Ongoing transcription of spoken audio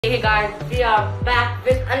Hey guys, we are back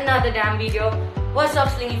with another damn video. What's up,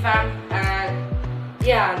 Slingy fam? And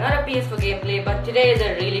yeah, not a PS4 gameplay, but today is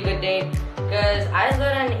a really good day because I just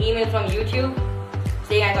got an email from YouTube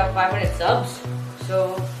saying I got 500 subs.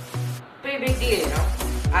 So pretty big deal, you know.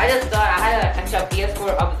 I just thought I had an extra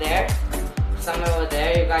PS4 up there, somewhere over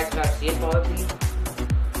there. You guys can't see it probably.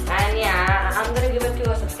 And yeah, I'm gonna give it to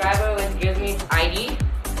a subscriber which gives me its ID,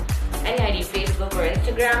 any ID, Facebook or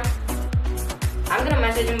Instagram. I'm gonna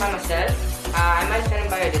message him by myself. I might send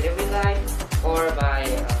him by a delivery guy or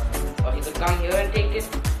or he could come here and take it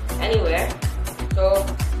anywhere. So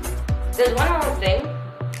there's one more thing.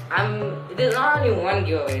 There's not only one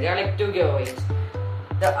giveaway. There are like two giveaways.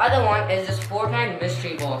 The other one is this Fortnite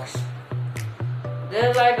mystery box.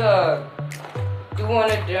 There's like a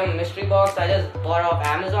 200 dirham mystery box I just bought off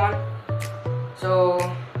Amazon. So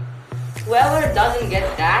whoever doesn't get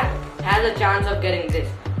that has a chance of getting this.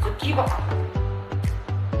 So keep on.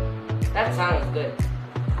 That sounds good.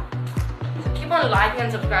 So keep on liking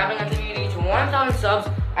and subscribing until we reach 1,000 subs.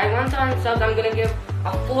 At 1,000 subs, I'm gonna give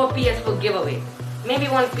a 4 PS4 giveaway. Maybe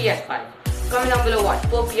 1 PS5. Comment down below what?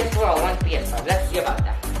 4 PS4 or 1 PS5. Let's see about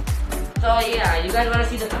that. So yeah, you guys wanna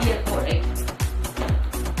see the PS4, right?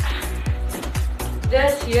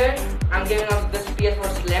 This here, I'm giving out this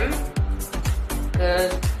PS4 Slim.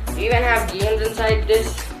 Because we even have games inside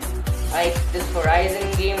this. Like this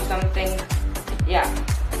Horizon game, something. Yeah.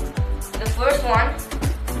 The first one,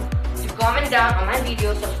 you comment down on my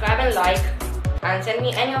video, subscribe and like, and send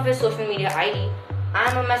me any of your social media ID.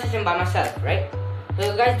 I'm gonna message him by myself, right?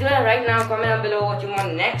 So you guys do that right now. Comment down below what you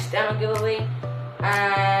want next and I'll give away.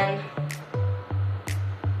 And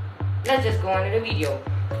let's just go on to the video.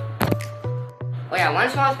 Oh yeah, one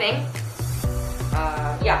small thing.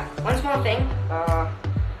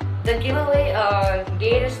 The giveaway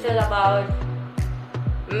date is still about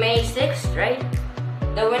May 6th, right?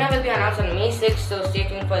 The winner will be announced on May 6th, so stay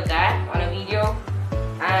tuned for that on a video.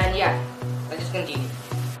 And yeah, let's just continue.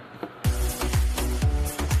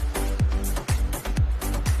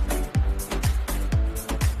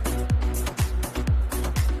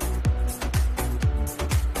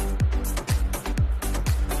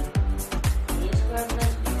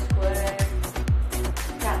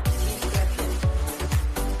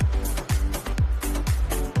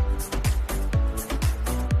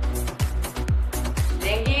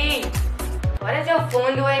 What is your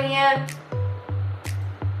phone doing here?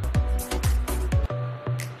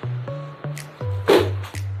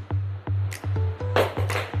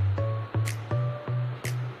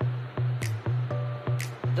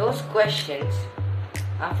 Those questions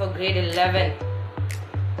are for grade 11.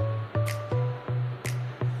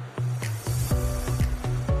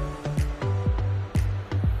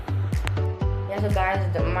 Yeah, so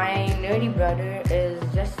guys, my nerdy brother is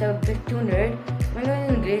just a bit too nerd. When I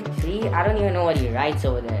was in grade 3, I don't even know what he writes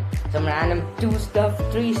over there. Some random 2 stuff,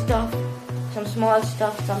 3 stuff, some small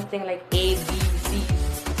stuff, something like A, B, C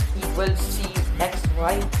equals C, X,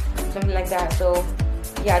 Y, something like that. So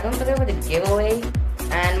yeah, don't forget about the giveaway.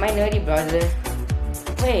 And my nerdy brother.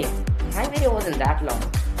 Wait, my video wasn't that long.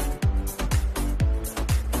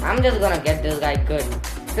 I'm just gonna get this guy good.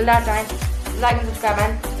 Till that time, like and subscribe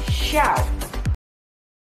and ciao.